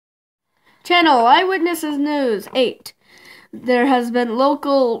Channel Eyewitnesses News 8. There has been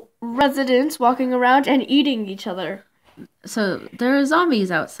local residents walking around and eating each other. So there are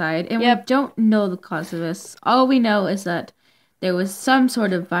zombies outside, and we don't know the cause of this. All we know is that there was some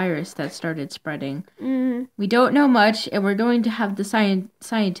sort of virus that started spreading. We don't know much, and we're going to have the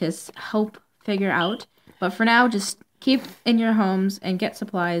scientists help figure out. But for now, just keep in your homes and get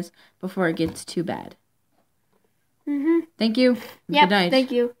supplies before it gets too bad. Thank you. Yep, Good night.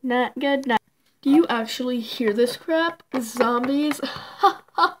 Thank you. Good night. Do you actually hear this crap? Zombies?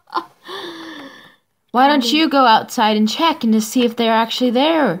 Why don't you go outside and check and to see if they're actually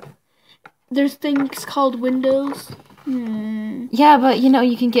there? There's things called windows. Yeah, but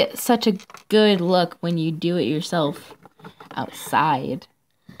you can get such a good look when you do it yourself outside.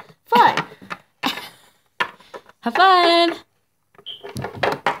 Fine. Have fun.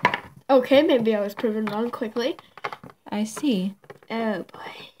 Okay, maybe I was proven wrong quickly. I see. Oh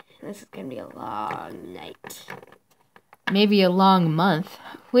boy, this is gonna be a long night. Maybe a long month.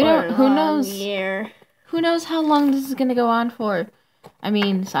 We don't. Who knows? Year. Who knows how long this is gonna go on for? I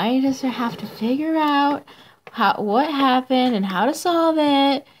mean, scientists have to figure out what happened and how to solve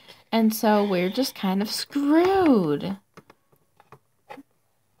it, and so we're just kind of screwed.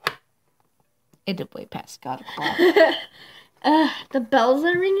 It's way past God o'clock. The bells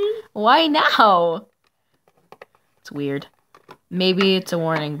are ringing? Why now? It's weird. Maybe it's a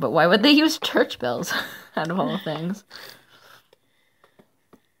warning, but why would they use church bells out of all things?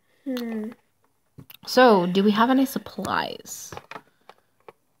 So, do we have any supplies?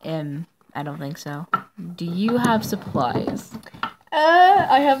 I don't think so. Do you have supplies?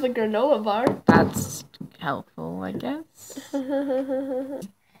 I have the granola bar. That's helpful, I guess.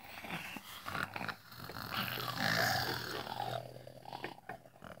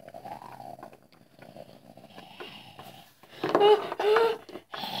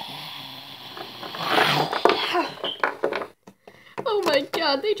 Oh my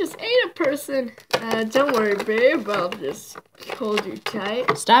god, they just ate a person. Don't worry, babe, I'll just hold you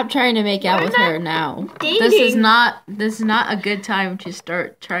tight. Stop trying to make out with her now. Dating. This is not a good time to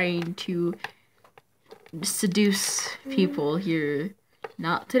start trying to seduce people here.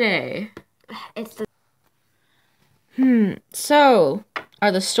 Not today. It's the So,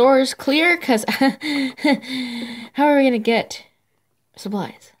 are the stores clear? Because how are we going to get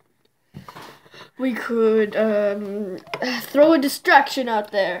supplies? We could throw a distraction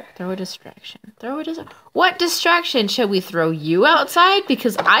out there. Throw a distraction. What distraction? Should we throw you outside?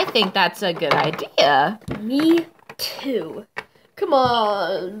 Because I think that's a good idea. Me too. Come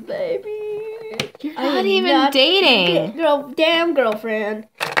on, baby. You're not even dating. Damn girlfriend.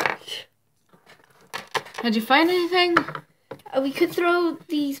 Did you find anything? We could throw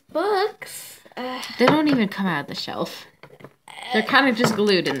these books. They don't even come out of the shelf. They're kind of just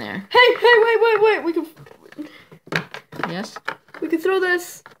glued in there. Hey, wait. We could. Yes? We could throw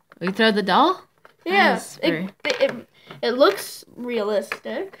this. We throw the doll? Yeah. It looks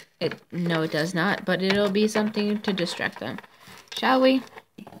realistic. No, it does not, but it'll be something to distract them. Shall we?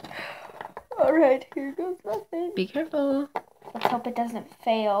 Alright, here goes nothing. Be careful. Let's hope it doesn't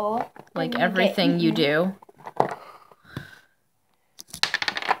fail. Like everything you do.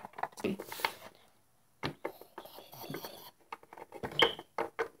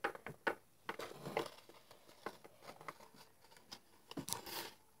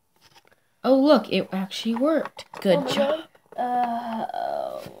 Oh, look, it actually worked. Good job.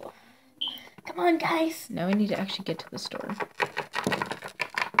 Come on, guys. Now we need to actually get to the store.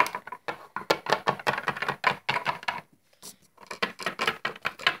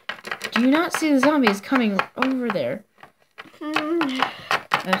 Do you not see the zombies coming over there?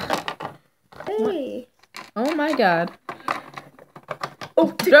 Hey. Oh my god.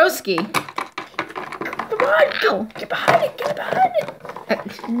 Oh, Broski. Come on, go. Get behind it.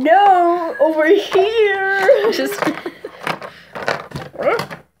 No, over here. Just.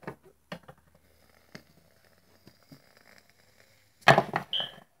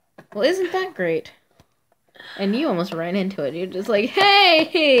 Well, isn't that great? And you almost ran into it. You're just like,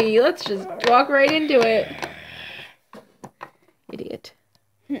 hey, let's just walk right into it. Idiot.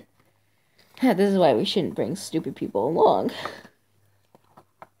 This is why we shouldn't bring stupid people along.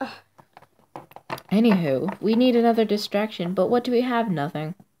 Anywho, we need another distraction, but what do we have?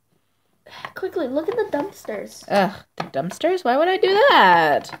 Nothing. Quickly, look at the dumpsters. Ugh, the dumpsters? Why would I do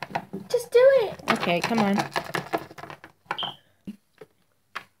that? Just do it. Okay, come on.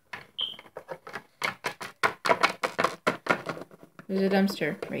 There's a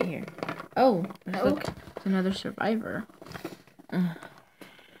dumpster right here. Oh, look, it's another survivor.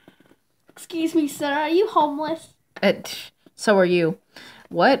 Excuse me, sir, are you homeless? So are you.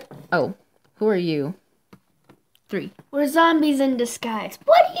 What? Oh, Who are you? 3. We're zombies in disguise.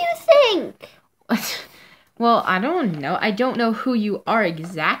 What do you think? Well, I don't know. I don't know who you are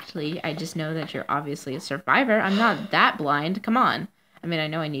exactly. I just know that you're obviously a survivor. I'm not that blind. Come on. I mean, I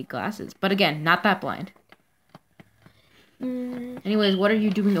know I need glasses. But again, not that blind. Anyways, what are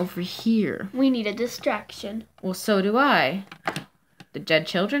you doing over here? We need a distraction. Well, so do I. The dead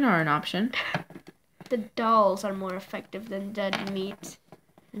children are an option. The dolls are more effective than dead meat.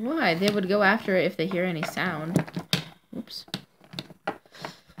 Why? They would go after it if they hear any sound. Oops.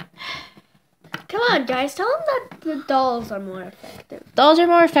 Come on, guys. Tell them that the dolls are more effective. Dolls are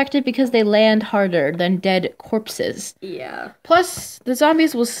more effective because they land harder than dead corpses. Yeah. Plus, the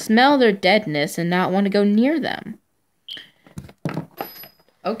zombies will smell their deadness and not want to go near them.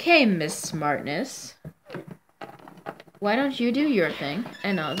 Okay, Miss Smartness. Why don't you do your thing,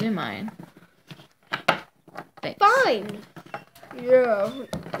 and I'll do mine. Thanks. Fine. Yeah.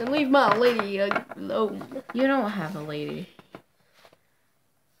 Then leave my lady alone. You don't have a lady.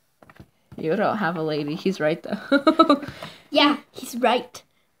 You don't have a lady. He's right, though. Yeah, he's right.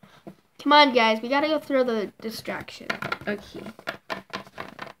 Come on, guys. We gotta go through the distraction. Okay.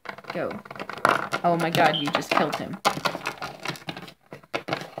 Go. Oh my god, you just killed him.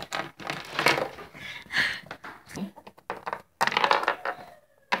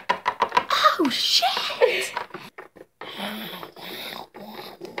 Oh, shit!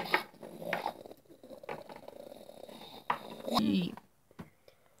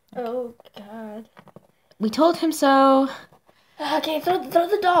 Oh, God. We told him so. Okay, throw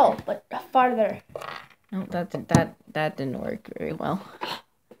the doll, but farther. No, that didn't work very well.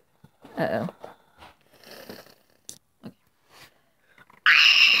 Uh-oh. Okay.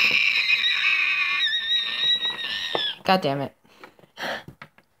 God damn it.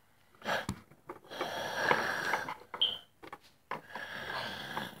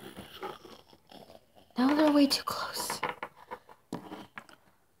 Now they're way too close.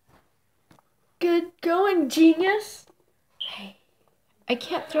 Good going, genius. Hey, I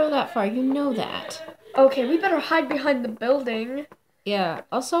can't throw that far. You know that. Okay, we better hide behind the building. Yeah.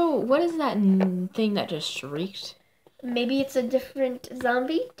 Also, what is that thing that just shrieked? Maybe it's a different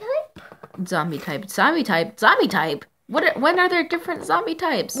zombie type? Zombie type. Zombie type. Zombie type. When are there different zombie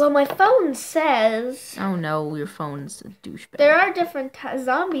types? Well, my phone says... Oh no, your phone's a douchebag. There are different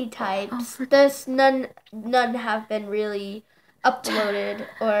zombie types. None have been really uploaded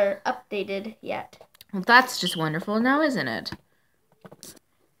or updated yet. Well, that's just wonderful now, isn't it?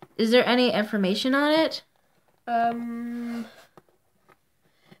 Is there any information on it?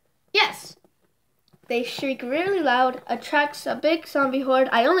 Yes. They shriek really loud, attracts a big zombie horde.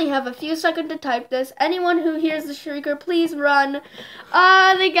 I only have a few seconds to type this. Anyone who hears the shrieker, please run.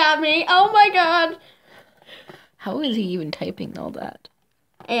 Ah, they got me. Oh my god. How is he even typing all that?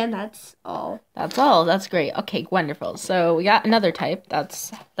 And that's all. That's all. That's great. Okay, wonderful. So we got another type.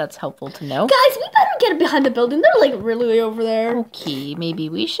 That's helpful to know. Guys, we better get behind the building. They're like really over there. Okay, maybe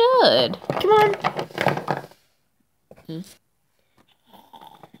we should. Come on.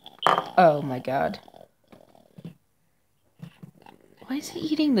 Oh my god. Why is he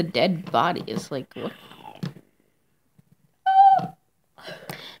eating the dead bodies? Like, what?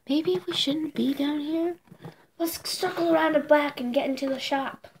 Maybe we shouldn't be down here? Let's circle around the back and get into the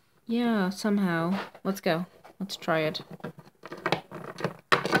shop. Yeah, somehow. Let's go. Let's try it.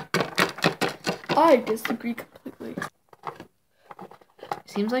 I disagree completely.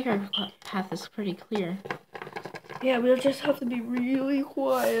 Seems like our path is pretty clear. Yeah, we'll just have to be really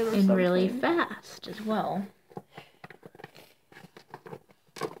quiet or and something. really fast as well.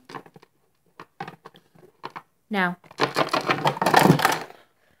 Now,